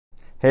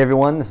Hey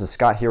everyone, this is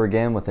Scott here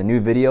again with a new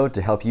video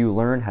to help you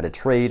learn how to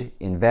trade,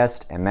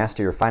 invest, and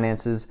master your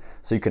finances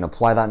so you can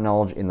apply that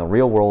knowledge in the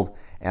real world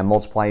and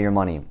multiply your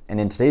money. And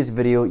in today's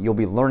video, you'll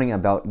be learning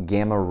about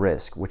gamma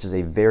risk, which is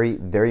a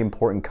very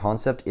important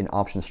concept in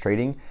options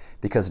trading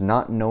because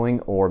not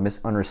knowing or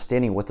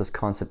misunderstanding what this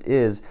concept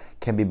is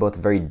can be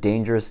both very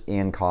dangerous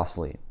and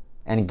costly.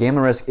 And gamma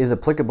risk is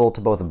applicable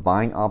to both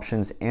buying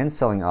options and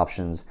selling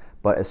options,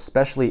 but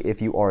especially if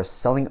you are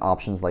selling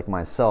options like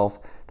myself,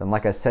 then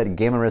like I said,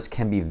 gamma risk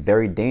can be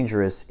very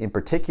dangerous, in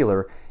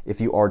particular if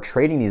you are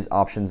trading these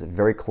options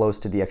very close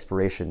to the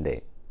expiration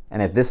date.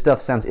 And if this stuff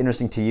sounds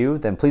interesting to you,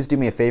 then please do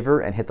me a favor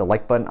and hit the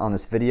like button on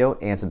this video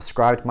and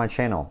subscribe to my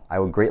channel. I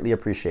would greatly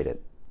appreciate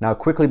it. Now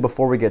quickly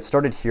before we get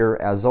started here,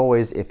 as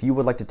always, if you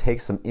would like to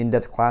take some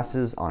in-depth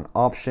classes on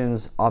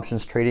options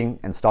trading,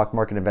 and stock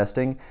market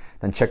investing,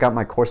 then check out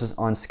my courses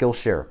on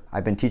SKILLSHARE.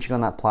 I've been teaching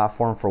on that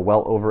platform for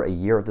well over a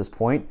year at this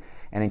point,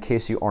 and in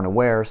case you aren't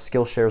aware,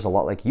 SKILLSHARE is a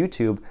lot like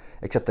YouTube,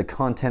 except the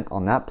content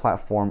on that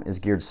platform is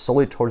geared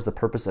solely towards the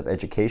purpose of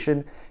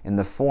education in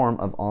the form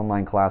of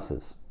online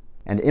classes.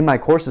 And in my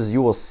courses, you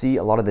will see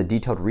a lot of the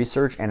detailed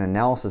research and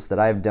analysis that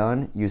I have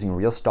done using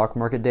real stock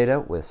market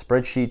data with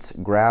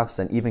spreadsheets, graphs,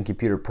 and even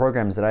computer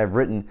programs that I have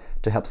written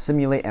to help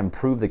simulate and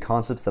prove the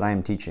concepts that I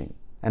am teaching.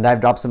 And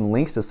I've dropped some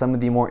links to some of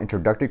the more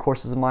introductory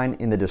courses of mine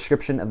in the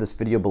description of this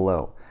video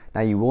below. Now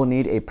you will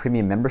need a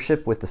premium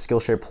membership with the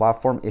Skillshare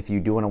platform if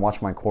you do want to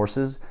watch my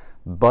courses,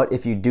 but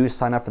if you do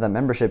sign up for that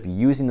membership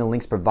using the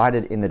links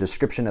provided in the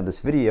description of this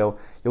video,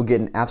 you'll get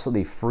an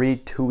absolutely free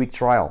 2-week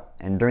trial.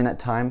 And during that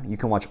time, you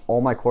can watch all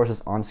my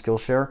courses on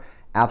Skillshare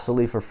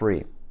absolutely for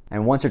free.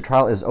 And once your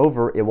trial is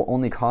over, it will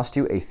only cost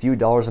you a few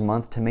dollars a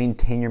month to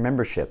maintain your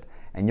membership.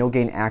 And you'll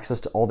gain access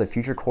to all the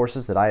future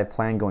courses that I have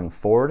planned going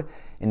forward,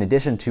 in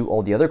addition to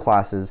all the other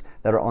classes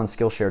that are on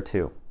Skillshare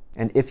too.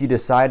 And if you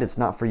decide it's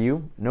not for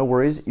you, no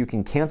worries, you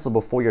can cancel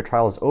before your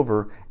trial is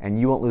over and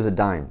you won't lose a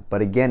dime.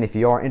 But again, if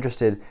you are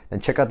interested,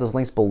 then check out those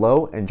links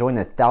below and join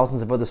the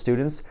thousands of other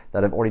students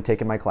that have already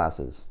taken my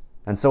classes.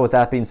 And so with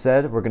that being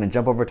said, we're going to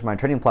jump over to my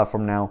trading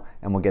platform now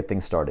and we'll get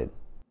things started.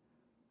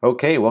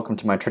 Okay, welcome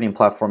to my trading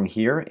platform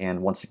here,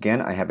 and once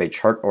again I have a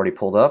chart already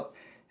pulled up,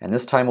 and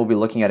this time we'll be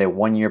looking at a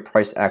 1-year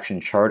price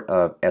action chart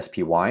of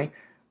SPY.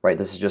 Right,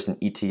 this is just an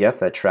ETF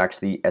that tracks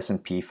the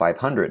S&P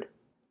 500.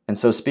 And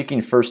so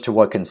speaking first to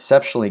what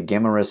conceptually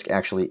gamma risk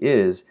actually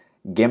is,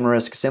 gamma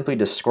risk simply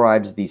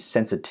describes the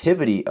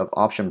sensitivity of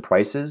option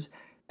prices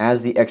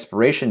as the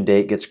expiration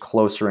date gets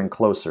closer and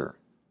closer.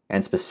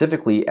 And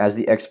specifically, as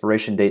the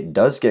expiration date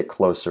does get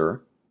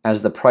closer,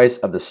 as the price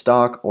of the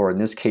stock, or in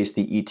this case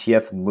the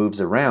ETF,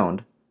 moves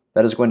around,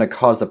 that is going to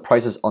cause the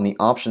prices on the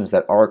options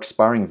that are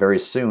expiring very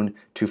soon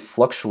to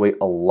fluctuate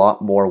a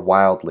lot more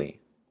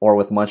wildly, or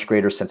with much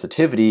greater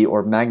sensitivity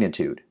or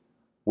magnitude.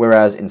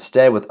 Whereas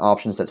instead, with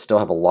options that still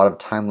have a lot of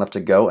time left to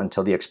go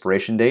until the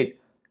expiration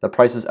date, the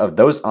prices of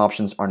those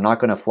options are not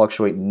going to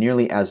fluctuate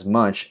nearly as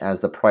much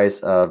as the price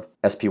of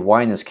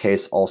SPY in this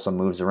case also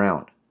moves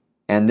around.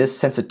 And this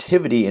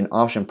sensitivity in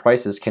option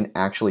prices can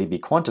actually be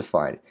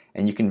quantified,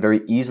 and you can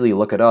very easily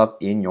look it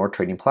up in your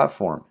trading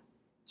platform.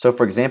 So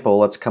for example,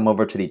 let's come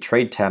over to the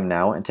Trade tab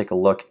now and take a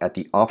look at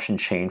the option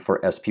chain for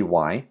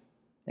SPY.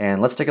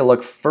 And let's take a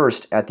look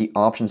first at the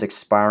options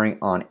expiring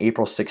on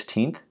April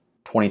 16th,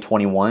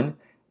 2021.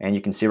 And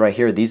you can see right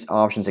here, these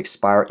options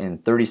expire in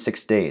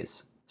 36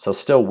 days. So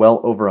still well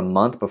over a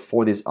month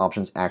before these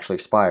options actually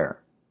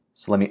expire.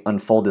 So let me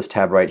unfold this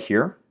tab right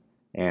here,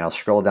 and I'll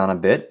scroll down a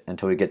bit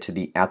until we get to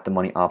the at the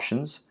money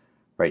options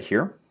right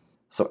here.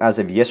 So as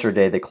of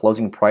yesterday, the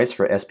closing price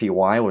for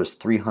SPY was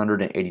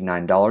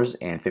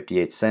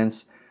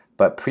 $389.58,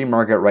 but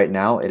pre-market right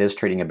now it is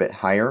trading a bit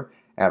higher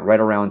at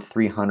right around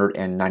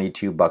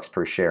 $392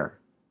 per share.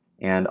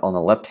 And on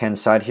the left hand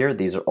side here,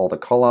 these are all the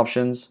call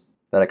options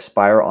that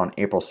expire on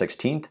April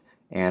 16th,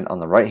 and on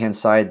the right hand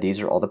side these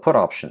are all the put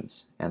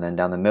options, and then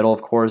down the middle,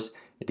 of course,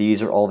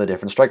 these are all the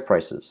different strike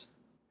prices.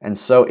 And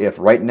so if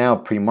right now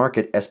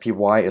pre-market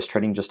SPY is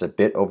trading just a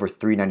bit over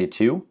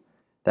 392,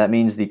 that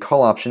means the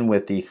call option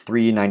with the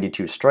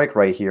 392 strike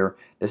right here,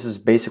 this is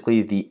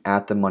basically the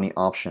at the money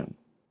option.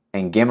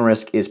 And gamma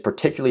risk is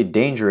particularly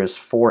dangerous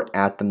for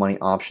at the money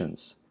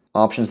options.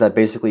 Options that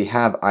basically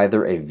have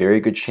either a very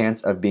good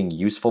chance of being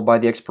useful by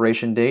the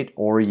expiration date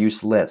or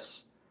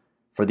useless.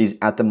 For these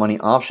at the money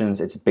options,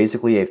 it's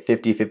basically a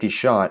 50-50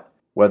 shot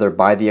whether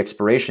by the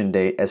expiration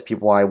date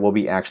SPY will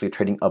be actually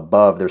trading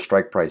above their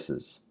strike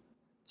prices.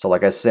 So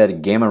like I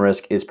said, gamma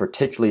risk is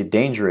particularly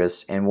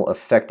dangerous and will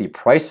affect the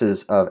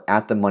prices of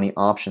at the money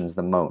options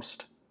the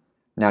most.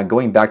 Now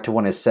going back to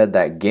when I said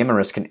that gamma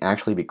risk can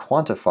actually be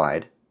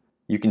quantified,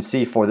 you can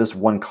see for this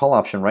one call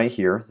option right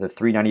here, the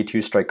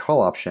 392 strike call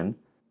option,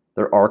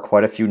 there are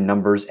quite a few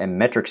numbers and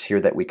metrics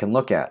here that we can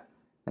look at.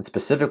 And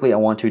specifically, I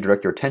want to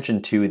direct your attention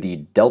to the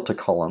delta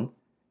column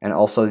and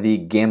also the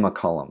gamma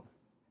column.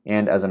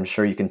 And as I'm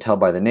sure you can tell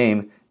by the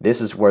name, this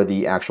is where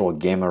the actual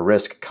gamma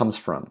risk comes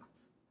from.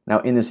 Now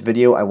in this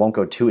video, I won't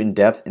go too in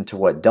depth into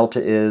what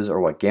delta is or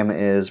what gamma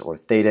is or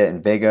theta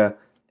and vega.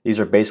 These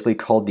are basically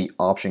called the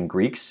option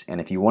Greeks, and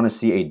if you want to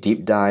see a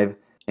deep dive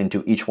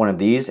into each one of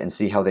these and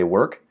see how they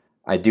work,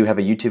 I do have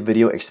a YouTube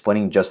video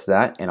explaining just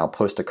that, and I'll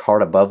post a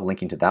card above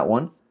linking to that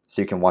one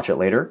so you can watch it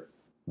later.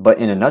 But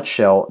in a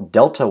nutshell,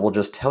 delta will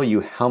just tell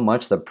you how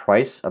much the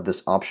price of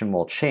this option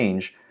will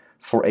change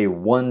for a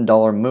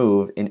 $1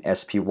 move in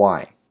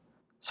SPY.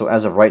 So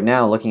as of right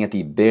now, looking at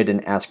the bid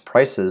and ask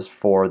prices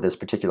for this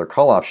particular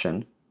call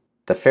option,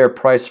 the fair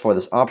price for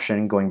this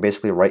option, going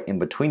basically right in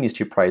between these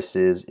two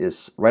prices,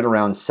 is right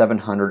around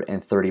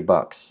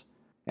 $730.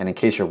 And in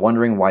case you're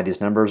wondering why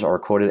these numbers are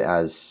quoted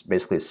as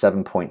basically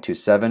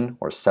 7.27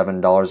 or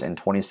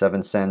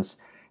 $7.27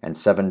 and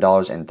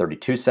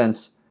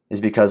 $7.32,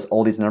 is because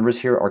all these numbers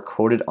here are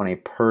quoted on a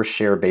per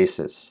share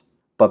basis.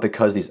 But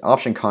because these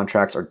option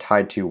contracts are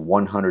tied to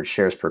 100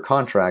 shares per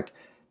contract,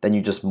 then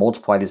you just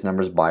multiply these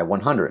numbers by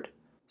 100.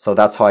 So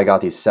that's how I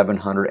got these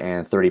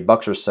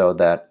 $730 or so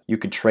that you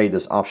could trade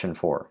this option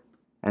for.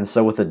 And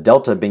so with the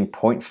delta being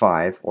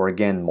 0.5, or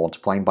again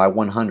multiplying by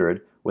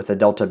 100, with the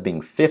delta being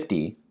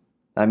 50,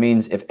 that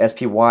means if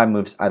SPY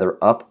moves either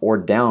up or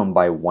down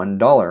by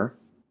 $1,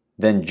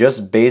 then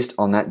just based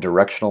on that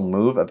directional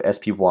move of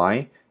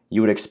SPY,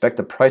 you would expect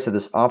the price of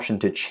this option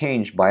to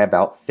change by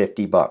about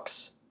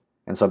 $50.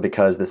 And so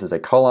because this is a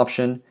call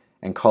option,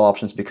 and call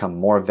options become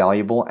more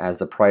valuable as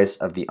the price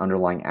of the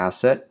underlying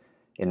asset,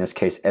 in this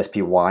case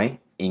SPY,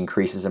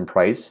 increases in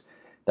price,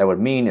 that would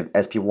mean if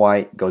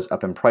SPY goes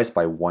up in price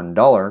by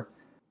 $1,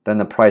 then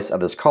the price of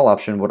this call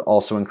option would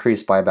also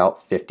increase by about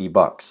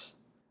 $50.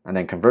 And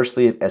then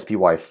conversely, if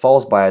SPY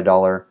falls by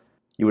 $1,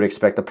 you would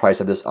expect the price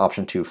of this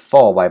option to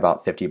fall by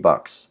about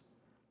 $50.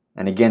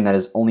 And again, that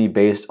is only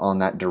based on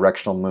that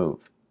directional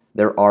move.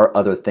 There are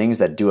other things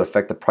that do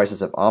affect the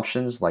prices of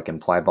options, like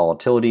implied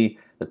volatility,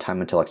 the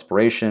time until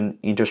expiration,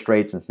 interest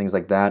rates, and things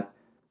like that.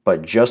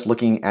 But just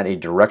looking at a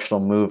directional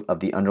move of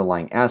the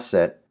underlying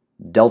asset,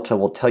 delta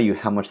will tell you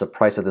how much the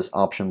price of this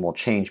option will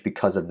change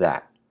because of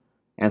that.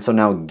 And so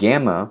now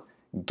gamma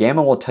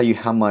will tell you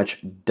how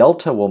much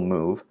delta will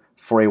move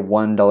for a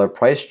 $1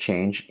 price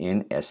change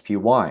in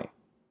SPY.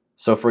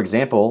 So for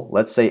example,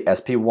 let's say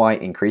SPY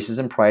increases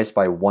in price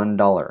by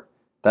 $1.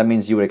 That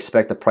means you would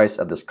expect the price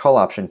of this call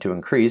option to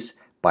increase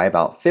by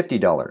about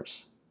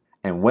 $50.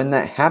 And when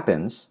that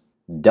happens,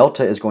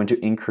 delta is going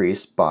to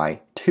increase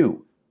by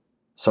 2.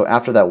 So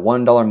after that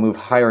 $1 move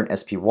higher in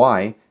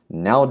SPY,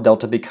 now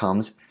delta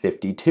becomes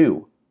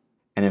 52.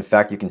 And in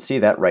fact, you can see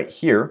that right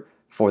here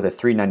for the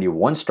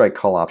 391 strike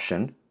call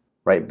option.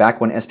 Right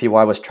back when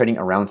SPY was trading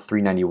around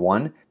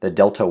 391, the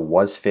delta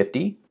was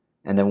 50.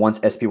 And then once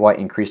SPY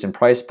increased in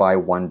price by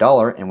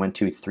 $1 and went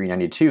to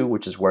 392,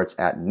 which is where it's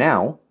at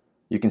now,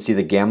 you can see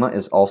the gamma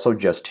is also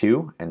just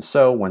 2. And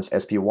so once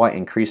SPY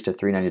increased to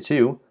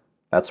 392,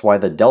 that's why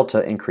the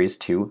delta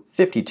increased to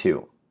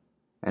 52.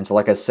 And so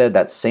like I said,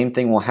 that same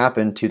thing will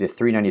happen to the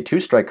 392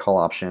 strike call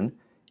option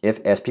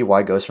if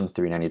SPY goes from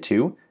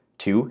 392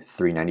 to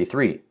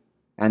 393.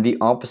 And the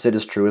opposite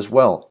is true as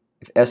well.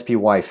 If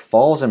SPY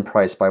falls in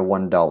price by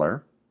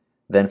 $1,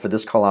 then for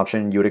this call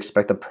option, you would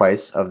expect the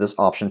price of this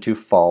option to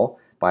fall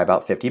by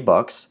about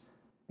 $50,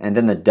 and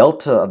then the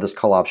delta of this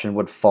call option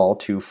would fall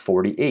to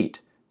 48.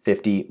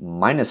 50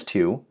 minus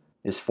 2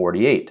 is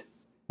 48.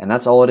 And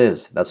that's all it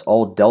is. That's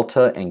all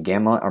delta and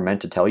gamma are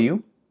meant to tell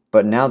you.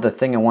 But now the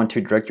thing I want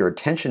to direct your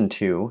attention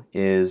to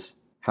is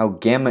how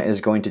gamma is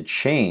going to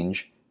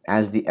change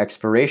as the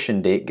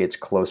expiration date gets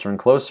closer and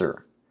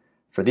closer.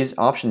 For these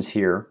options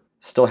here,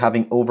 still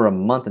having over a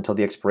month until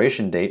the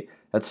expiration date,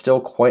 that's still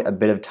quite a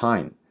bit of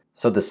time.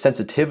 So the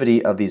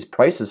sensitivity of these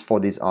prices for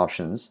these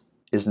options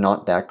is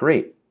not that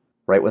great,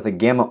 right? With a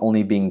gamma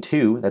only being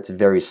 2, that's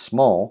very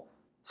small.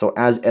 So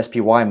as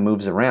SPY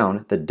moves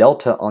around, the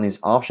delta on these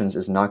options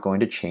is not going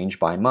to change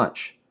by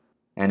much.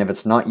 And if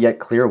it's not yet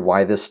clear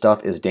why this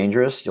stuff is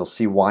dangerous, you'll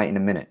see why in a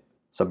minute.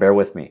 So bear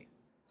with me.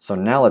 So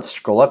now let's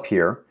scroll up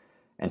here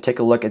and take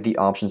a look at the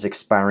options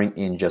expiring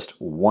in just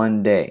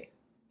one day.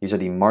 These are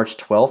the March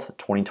 12th,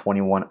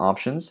 2021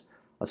 options.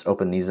 Let's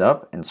open these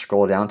up and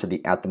scroll down to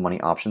the at the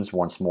money options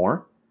once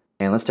more.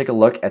 And let's take a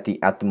look at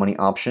the at the money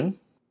option.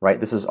 Right,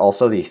 this is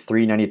also the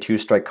 392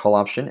 strike call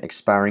option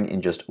expiring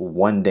in just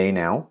one day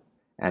now.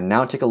 And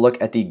now take a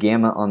look at the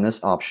gamma on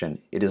this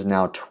option. It is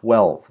now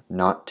 12,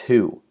 not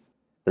 2.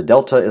 The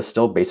delta is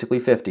still basically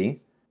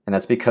 50, and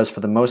that's because for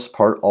the most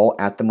part, all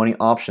at the money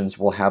options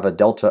will have a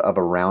delta of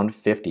around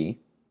 50.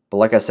 But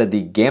like I said,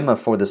 the gamma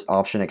for this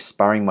option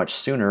expiring much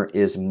sooner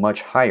is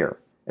much higher.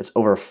 It's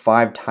over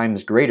 5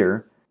 times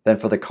greater than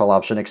for the call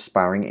option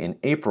expiring in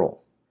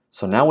April.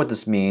 So now what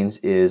this means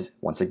is,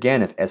 once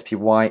again, if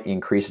SPY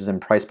increases in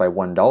price by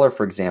 $1,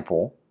 for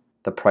example,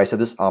 the price of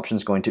this option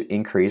is going to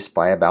increase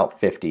by about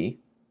 50.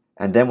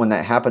 And then when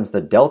that happens,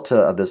 the delta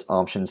of this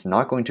option is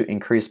not going to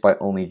increase by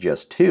only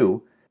just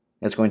 2,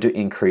 it's going to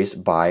increase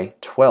by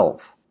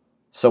 12.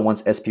 So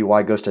once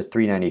SPY goes to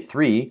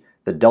 393,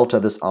 the delta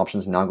of this option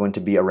is now going to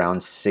be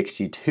around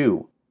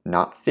 62,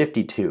 not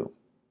 52.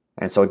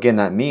 And so again,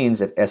 that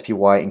means if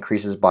SPY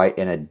increases by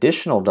an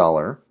additional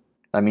 $1,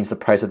 that means the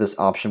price of this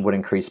option would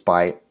increase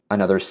by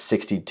another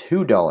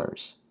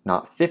 $62.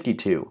 not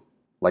 52,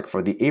 like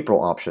for the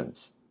April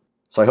options.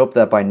 So I hope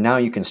that by now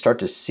you can start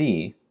to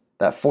see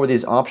that for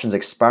these options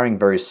expiring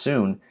very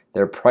soon,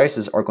 their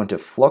prices are going to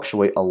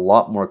fluctuate a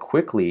lot more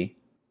quickly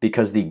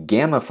because the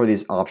gamma for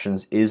these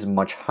options is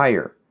much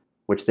higher,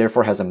 which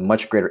therefore has a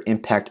much greater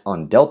impact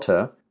on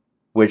delta,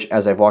 which,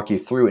 as I've walked you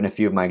through in a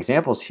few of my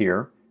examples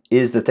here,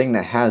 is the thing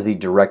that has the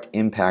direct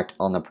impact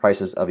on the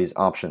prices of these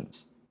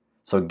options.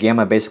 So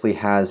gamma basically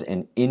has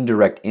an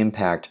indirect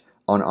impact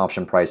on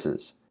option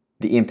prices.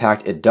 The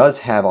impact it does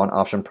have on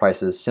option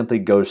prices simply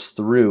goes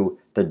through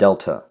the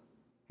delta.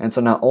 And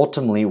so now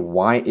ultimately,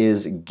 why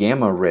is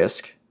gamma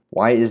risk?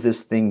 Why is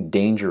this thing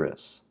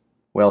dangerous?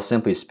 Well,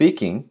 simply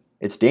speaking,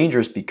 it's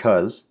dangerous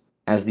because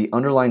as the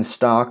underlying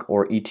stock,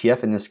 or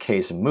ETF in this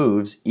case,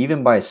 moves,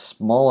 even by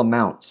small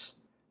amounts,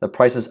 the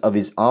prices of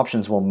these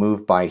options will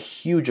move by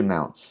huge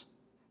amounts.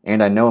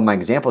 And I know in my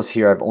examples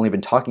here, I've only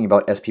been talking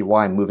about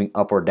SPY moving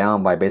up or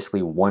down by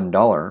basically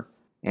 $1.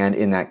 And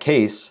in that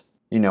case,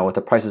 with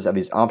the prices of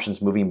these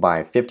options moving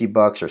by $50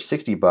 or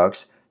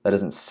 $60, that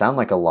doesn't sound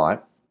like a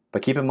lot.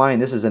 But keep in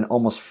mind, this is an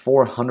almost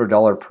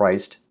 $400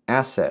 priced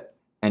asset.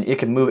 And it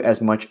can move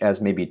as much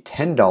as maybe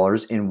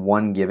 $10 in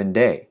one given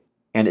day.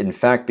 And in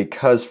fact,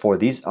 because for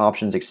these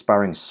options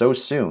expiring so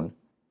soon,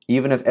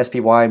 even if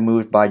SPY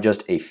moved by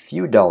just a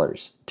few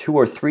dollars, $2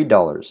 or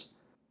 $3,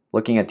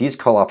 looking at these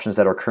call options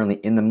that are currently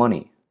in the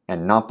money,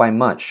 and not by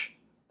much,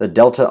 the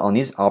delta on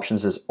these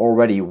options is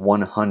already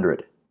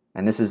 100.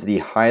 And this is the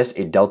highest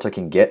a delta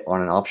can get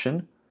on an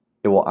option.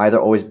 It will either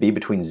always be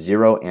between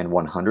 0 and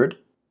 100.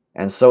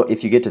 And so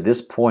if you get to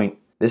this point,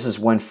 this is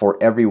when for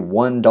every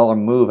 $1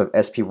 move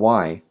of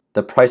SPY,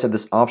 the price of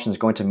this option is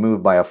going to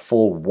move by a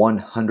full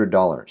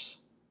 $100.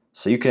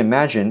 So you can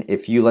imagine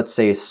if you, let's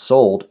say,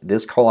 sold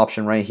this call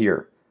option right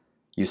here.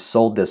 You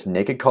sold this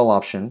naked call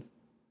option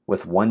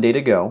with 1 day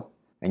to go,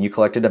 and you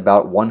collected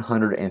about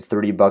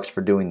 $130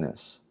 for doing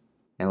this.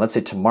 And let's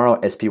say tomorrow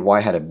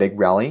SPY had a big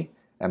rally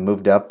and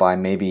moved up by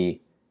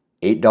maybe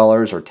 $8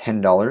 or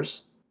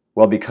 $10.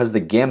 Well, because the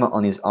gamma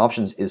on these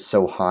options is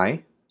so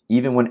high,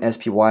 even when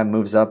SPY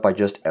moves up by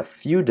just a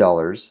few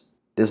dollars,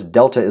 this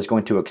delta is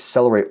going to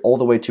accelerate all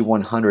the way to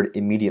 100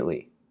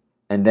 immediately.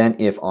 And then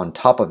if on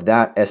top of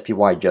that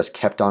SPY just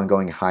kept on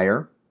going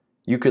higher,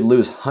 you could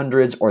lose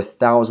hundreds or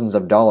thousands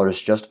of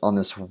dollars just on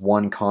this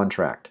one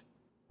contract,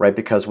 right?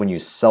 Because when you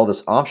sell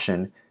this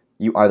option,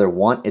 you either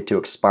want it to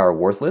expire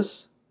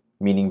worthless,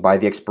 meaning by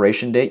the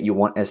expiration date you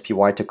want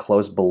SPY to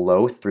close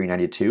below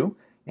 392,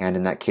 and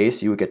in that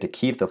case you would get to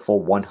keep the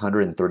full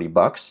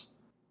 $130,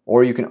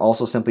 or you can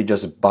also simply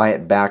just buy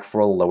it back for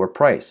a lower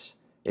price.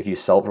 If you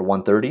sell it for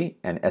 130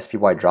 and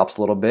SPY drops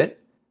a little bit,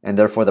 and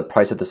therefore the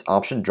price of this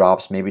option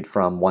drops maybe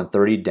from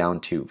 130 down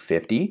to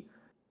 50,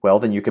 well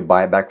then you could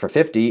buy it back for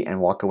 50 and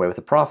walk away with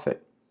a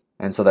profit.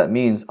 And so that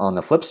means on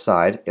the flip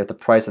side, if the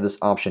price of this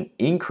option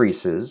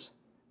increases,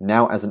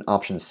 now as an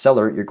option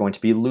seller, you're going to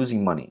be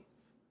losing money.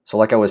 So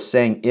like I was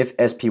saying, if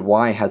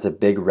SPY has a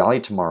big rally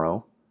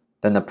tomorrow,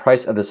 then the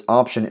price of this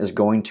option is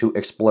going to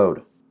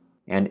explode.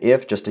 And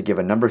if, just to give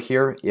a number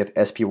here, if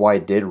SPY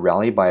did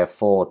rally by a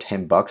full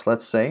 $10,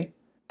 let's say,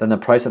 then the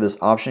price of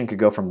this option could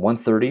go from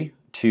 130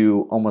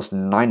 to almost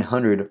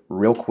 900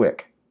 real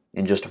quick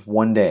in just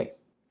 1 day.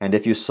 And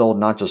if you sold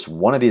not just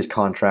one of these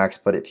contracts,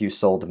 but if you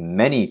sold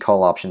many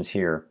call options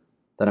here,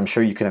 then I'm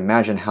sure you can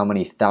imagine how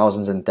many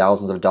thousands and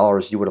thousands of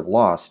dollars you would have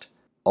lost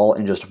all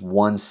in just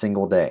one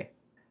single day.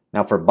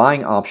 Now for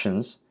buying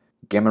options,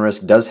 gamma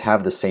risk does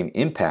have the same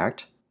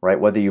impact, right?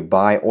 Whether you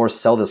buy or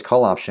sell this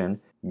call option,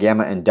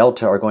 gamma and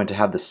delta are going to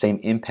have the same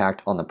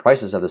impact on the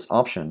prices of this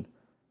option.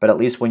 But at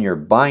least when you're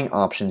buying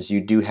options, you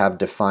do have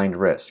defined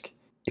risk.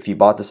 If you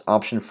bought this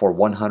option for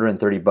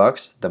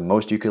 $130, the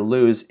most you could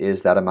lose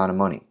is that amount of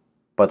money.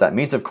 But that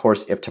means, of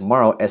course, if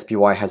tomorrow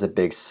SPY has a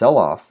big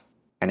sell-off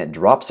and it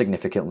drops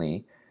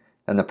significantly,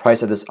 then the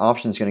price of this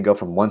option is going to go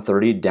from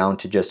 130 down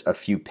to just a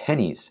few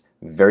pennies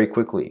very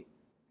quickly.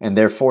 And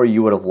therefore,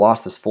 you would have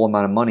lost this full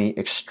amount of money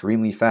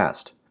extremely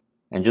fast.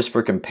 And just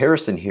for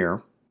comparison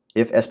here,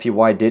 if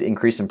SPY did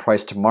increase in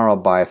price tomorrow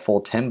by a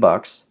full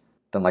 $10,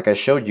 then like I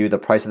showed you, the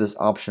price of this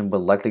option would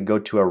likely go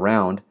to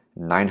around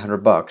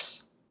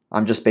 $900.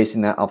 I'm just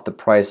basing that off the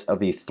price of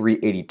the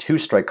 382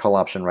 strike call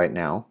option right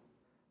now.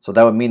 So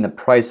that would mean the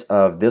price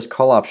of this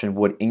call option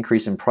would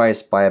increase in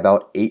price by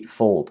about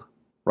 8-fold,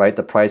 right?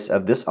 The price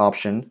of this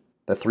option,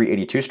 the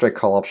 382 strike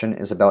call option,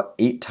 is about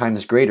 8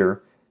 times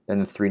greater than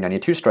the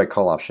 392 strike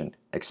call option,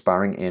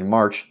 expiring in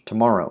March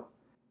tomorrow.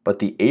 But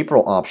the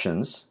April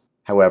options,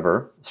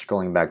 however,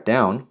 scrolling back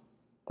down,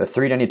 the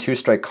 392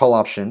 strike call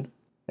option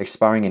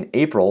expiring in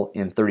April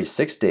in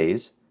 36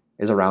 days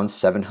is around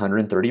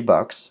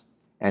 $730.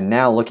 And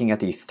now looking at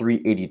the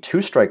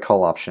 382 strike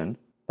call option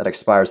that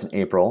expires in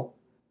April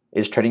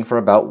is trading for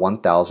about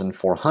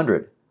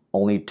 $1,400,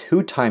 only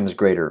 2 times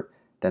greater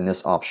than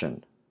this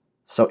option.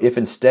 So if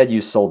instead you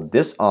sold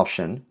this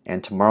option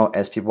and tomorrow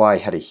SPY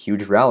had a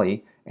huge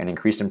rally and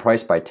increased in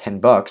price by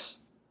 $10,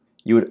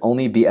 you would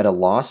only be at a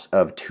loss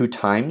of 2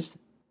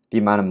 times the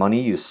amount of money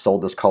you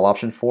sold this call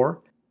option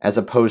for, as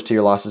opposed to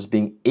your losses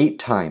being 8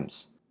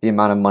 times the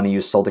amount of money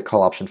you sold the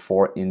call option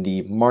for in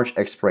the March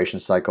expiration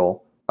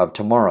cycle of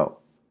tomorrow.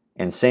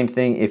 And same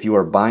thing if you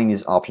are buying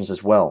these options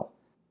as well.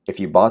 If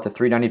you bought the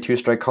 392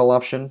 strike call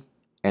option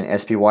and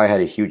SPY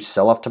had a huge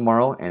sell-off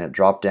tomorrow and it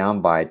dropped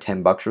down by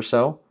 10 bucks or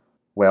so,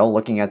 well,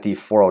 looking at the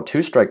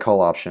 402 strike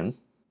call option,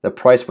 the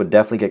price would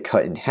definitely get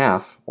cut in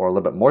half or a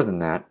little bit more than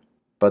that,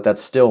 but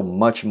that's still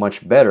much,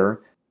 much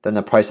better than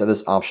the price of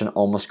this option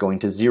almost going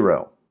to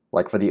zero,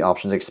 like for the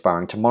options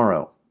expiring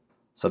tomorrow.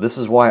 So this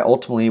is why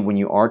ultimately when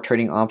you are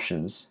trading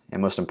options,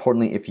 and most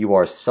importantly if you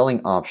are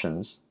selling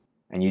options,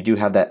 and you do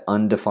have that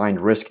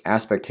undefined risk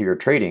aspect to your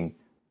trading,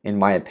 in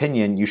my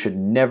opinion, you should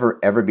never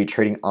ever be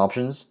trading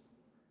options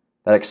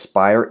that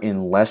expire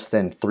in less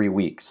than 3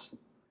 weeks.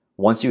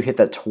 Once you hit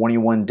that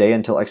 21-day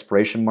until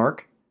expiration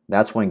mark,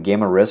 that's when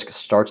gamma risk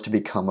starts to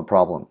become a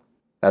problem.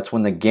 That's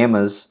when the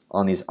gammas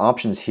on these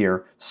options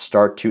here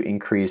start to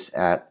increase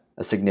at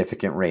a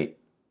significant rate.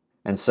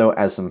 And so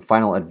as some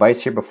final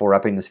advice here before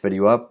wrapping this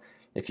video up,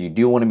 if you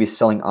do want to be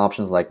selling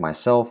options like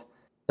myself,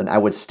 then I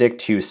would stick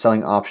to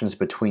selling options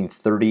between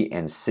 30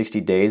 and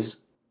 60 days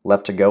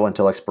left to go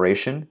until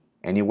expiration.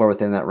 Anywhere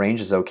within that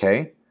range is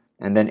okay.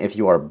 And then if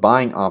you are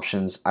buying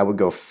options, I would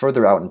go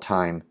further out in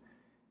time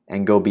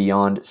and go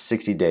beyond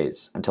 60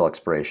 days until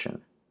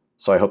expiration.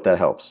 So I hope that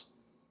helps.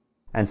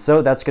 And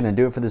so that's going to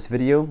do it for this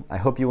video. I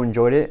hope you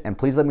enjoyed it, and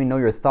please let me know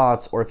your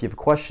thoughts or if you have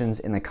questions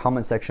in the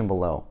comment section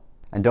below.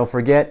 And don't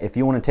forget, if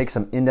you want to take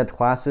some in-depth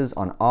classes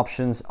on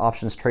options,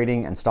 options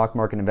trading, and stock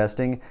market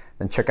investing,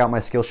 then check out my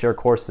SKILLSHARE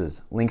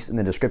courses, links in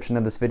the description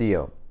of this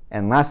video.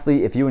 And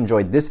lastly, if you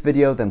enjoyed this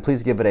video, then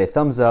please give it a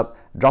thumbs up,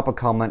 drop a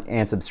comment,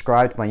 and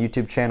subscribe to my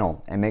YouTube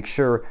channel, and make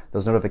sure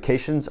those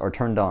notifications are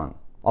turned on.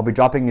 I'll be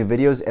dropping new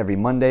videos every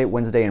Monday,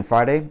 Wednesday, and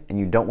Friday, and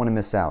you don't want to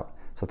miss out.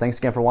 So thanks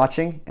again for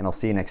watching, and I'll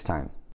see you next time.